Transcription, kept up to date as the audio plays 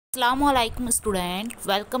Assalamualaikum student,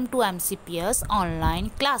 welcome to MCPS online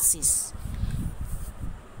classes.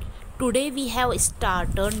 Today we have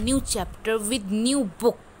started new chapter with new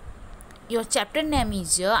book. Your chapter name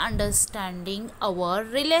is Understanding Our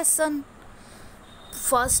Relation.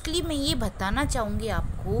 Firstly मैं ये बताना चाहूँगी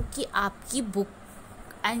आपको कि आपकी book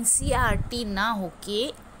NCERT ना होके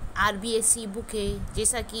RBSE बुक है,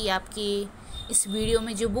 जैसा कि आपके इस वीडियो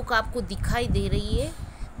में जो बुक आपको दिखाई दे रही है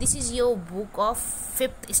this is your book of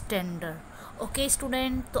 5th standard. Okay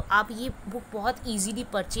student, तो आप ये बुक बहुत इजीली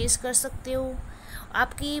परचेज़ कर सकते हो.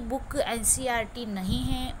 आपकी बुक NCERT नहीं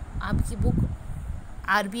है, आपकी बुक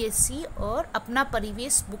RBSE और अपना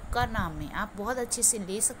परिवेश बुक का नाम है. आप बहुत अच्छे से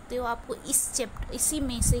ले सकते हो. आपको इसी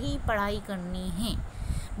में से ही पढ़ाई करनी है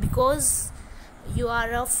because you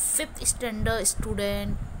are a 5th standard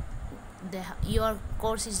student. Your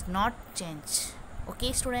course is not change.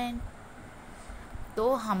 Okay student,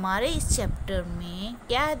 तो हमारे इस चैप्टर में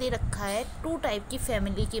क्या दे रखा है, 2 टाइप की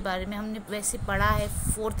फैमिली के बारे में हमने वैसे पढ़ा है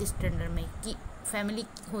 4th स्टैंडर्ड में कि फैमिली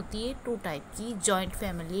होती है 2 टाइप की, joint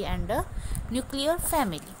family and nuclear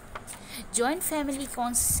family. Joint family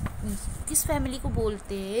किस फैमिली को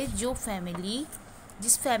बोलते हैं?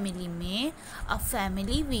 जिस फैमिली में a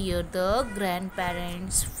family wear the grand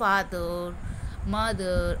parents, father,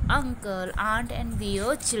 mother, uncle, aunt and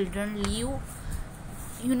their children live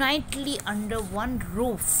यूनाइटली under one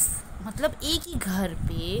roof. मतलब एक ही घर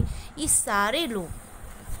पे ये सारे लोग,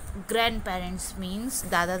 ग्रैंड पेरेंट्स मीन्स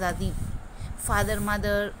दादा दादी, फादर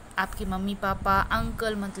मदर आपके मम्मी पापा,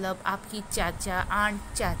 अंकल मतलब आपकी चाचा आंट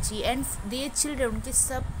चाची एंड देयर चिल्ड्रन, उनके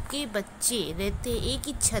सबके बच्चे रहते एक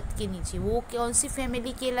ही छत के नीचे. वो कौन सी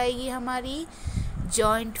फैमिली कहलाएगी? हमारी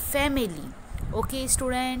जॉइंट फैमिली. ओके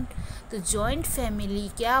स्टूडेंट, तो जॉइंट फैमिली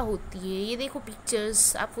क्या होती है? ये देखो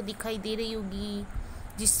पिक्चर्स आपको दिखाई दे रही होगी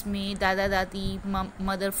जिसमें दादा दादी,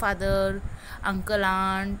 mother father, uncle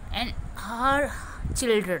aunt and her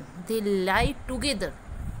children they live together.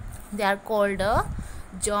 They are called a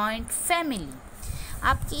joint family.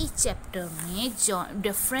 आपके इस चैप्टर में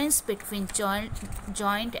difference between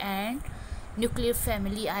joint and nuclear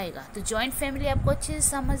family आएगा. तो जॉइंट फैमिली आपको अच्छे से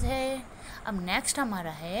समझ है. अब नेक्स्ट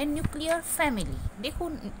हमारा है न्यूक्लियर फैमिली. देखो,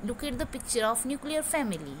 look at the picture of nuclear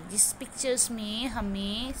family. जिस पिक्चर्स में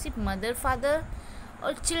हमें सिर्फ मदर फादर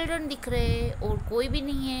और चिल्ड्रन दिख रहे हैं और कोई भी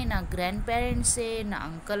नहीं है, ना ग्रैंड पेरेंट्स है ना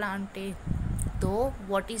अंकल आंट है. तो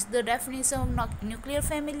what is the definition of nuclear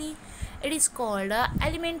family? It is called a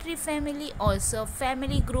elementary family, also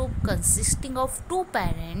family group consisting of 2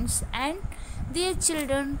 parents and their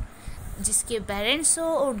children. जिसके पेरेंट्स हो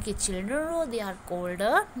और उनके चिल्ड्रन हो, they are called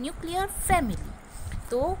a nuclear family.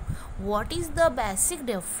 तो what is the basic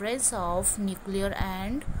difference of nuclear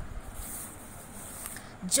and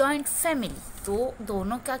joint family? तो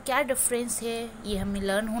दोनों का क्या डिफरेंस है ये हमें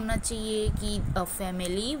लर्न होना चाहिए कि a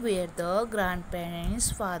family where the grand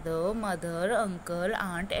parents, father mother, uncle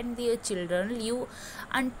aunt and their children live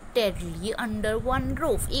अनटेडली under one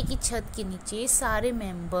roof. एक ही छत के नीचे सारे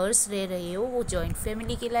मेंबर्स रह रहे हो, वो जॉइंट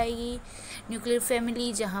फैमिली कहलाएगी. न्यूक्लियर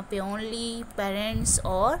फैमिली जहाँ पे ओनली पेरेंट्स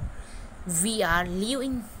और we are live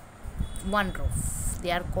in one roof,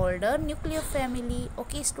 they are called a nuclear family.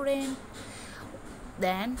 Okay student,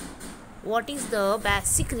 then what is the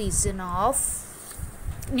basic reason of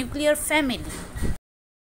nuclear family?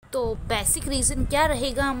 तो बेसिक रीज़न क्या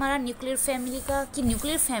रहेगा हमारा nuclear family का, कि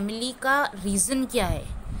nuclear family का reason क्या है?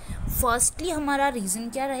 फर्स्टली हमारा रीज़न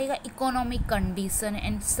क्या रहेगा? Economic condition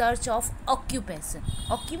and search of occupation.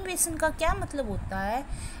 Occupation का क्या मतलब होता है?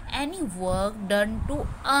 Any work done to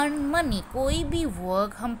earn money. कोई भी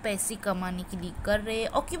वर्क हम पैसे कमाने के लिए कर रहे हैं.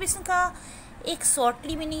 ऑक्यूपेशन का एक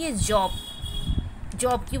शॉर्टली मीनिंग है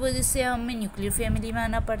जॉब की वजह से हमें न्यूक्लियर फैमिली में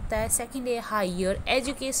आना पड़ता है. सेकंड है हायर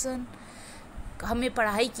एजुकेशन, हमें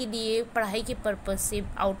पढ़ाई के पर्पज़ से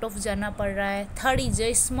आउट ऑफ जाना पड़ रहा है. Third is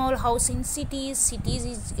a small house in cities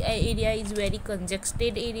is area is very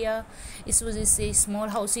congested area, इस वजह से स्मॉल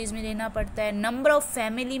हाउसेज में रहना पड़ता है. नंबर ऑफ़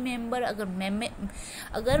फैमिली मेम्बर,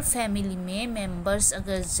 अगर फैमिली में मेंबर्स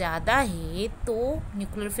अगर ज़्यादा है तो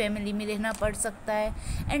न्यूक्लियर फैमिली में रहना पड़ सकता है.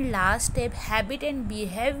 एंड लास्ट है habit and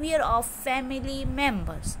behaviour of family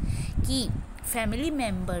members, कि फैमिली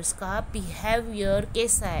मेम्बर्स का बिहेवियर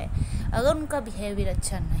कैसा है. अगर उनका बिहेवियर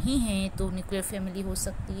अच्छा नहीं है तो न्यूक्लियर फैमिली हो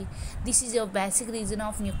सकती है. This is your basic reason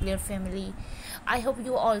of nuclear family. I hope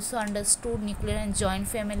you also understood nuclear and joint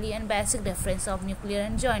family and basic difference of nuclear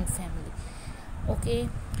and joint family. Okay,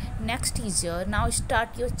 next is now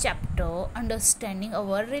start your chapter understanding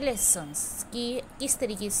our relations, कि किस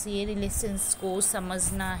तरीके से relations को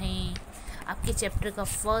समझना है. आपके chapter का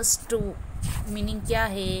first meaning क्या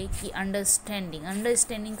है कि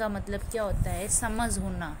अंडरस्टैंडिंग का मतलब क्या होता है? समझ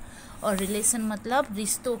होना. और रिलेशन मतलब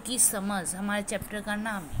रिश्तों की समझ, हमारे चैप्टर का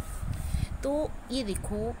नाम है। तो ये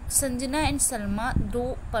देखो, संजना एंड सलमा 2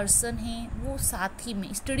 पर्सन हैं, वो साथ ही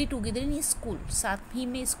में स्टडी टुगेदर इन स्कूल, साथ ही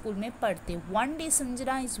में स्कूल में पढ़ते। One day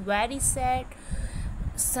Sanjana is very sad,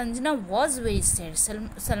 Sanjana was very sad.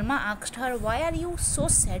 Salma asked her, "Why are you so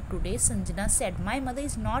sad today?" Sanjana said, "My mother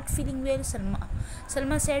is not feeling well."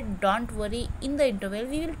 Salma said, "Don't worry. In the interval,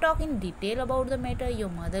 we will talk in detail about the matter.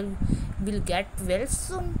 Your mother will get well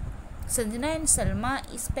soon." Sanjana and Salma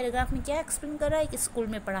इस paragraph में क्या explain कर रहा है कि school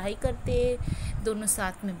में पढ़ाई करते, दोनों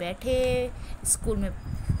साथ में बैठे स्कूल में।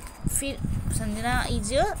 फिर Sanjana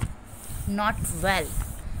is not well,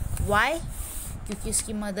 Y, क्योंकि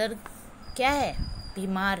उसकी मदर क्या है,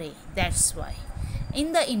 बीमार है, that's why.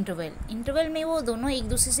 In the interval में वो दोनों एक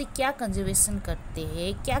दूसरे से क्या कंजर्वेशन करते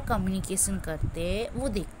हैं, क्या कम्युनिकेशन करते हैं, वो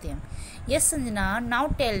देखते हैं। Yes Sanjana, now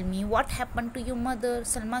tell me what happen to your mother.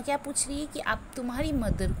 Salma क्या पूछ रही है कि आप तुम्हारी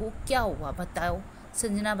मदर को क्या हुआ, बताओ।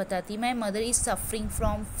 संजना बताती, my mother is suffering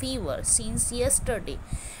from fever since yesterday.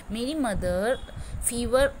 मेरी मदर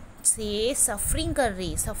फीवर से सफरिंग कर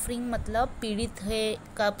रही, सफरिंग मतलब पीड़ित है,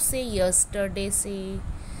 कब से, यस्टरडे से।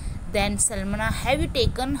 Then सलमना, have you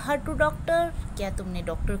taken her to doctor, क्या तुमने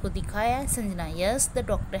डॉक्टर को दिखाया है। Sanjana, yes the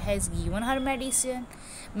doctor has given her medicine,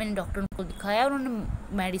 मैंने डॉक्टर को दिखाया,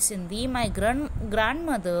 उन्होंने medicine the. My grand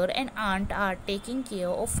mother and aunt are taking care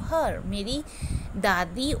of her, मेरी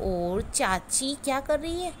दादी और चाची क्या कर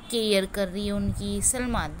रही है, केयर कर रही है उनकी।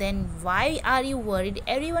 Salma, then Y are you worried,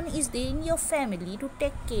 everyone is there in your family to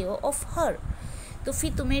take care of her. तो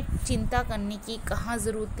फिर तुम्हें चिंता करने की कहाँ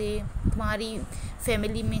ज़रूरत है, तुम्हारी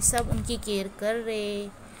फैमिली में सब उनकी केयर कर रहे।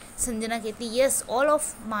 संजना कहती, yes all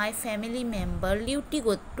of my family member live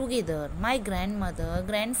together, my grand mother,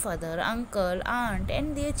 grand father, uncle, aunt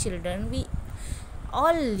and their children, we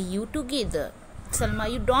all live together. Salma,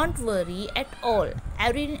 you don't worry at all.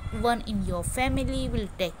 Everyone in your family will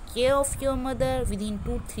take care of your mother within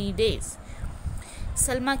 2-3 days.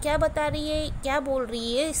 Salma क्या बता रही है, क्या बोल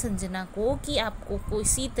रही है संजना को कि आपको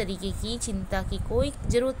किसी तरीके की चिंता की कोई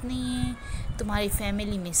ज़रूरत नहीं है, तुम्हारी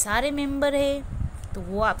फैमिली में सारे मेंबर है, तो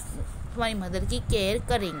वो आप तुम्हारी मदर की केयर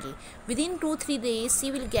करेंगे। Within 2-3 days C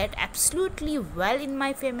will get absolutely well in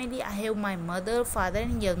my family, I have my mother, father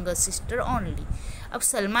and younger sister only. अब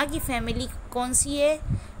सलमा की फैमिली कौन सी है,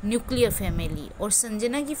 न्यूक्लियर फैमिली, और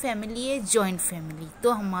संजना की फैमिली है जॉइंट फैमिली।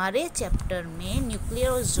 तो हमारे चैप्टर में न्यूक्लियर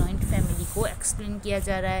और जॉइंट फैमिली को एक्सप्लेन किया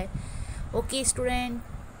जा रहा है। Okay student,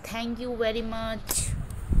 thank you very much.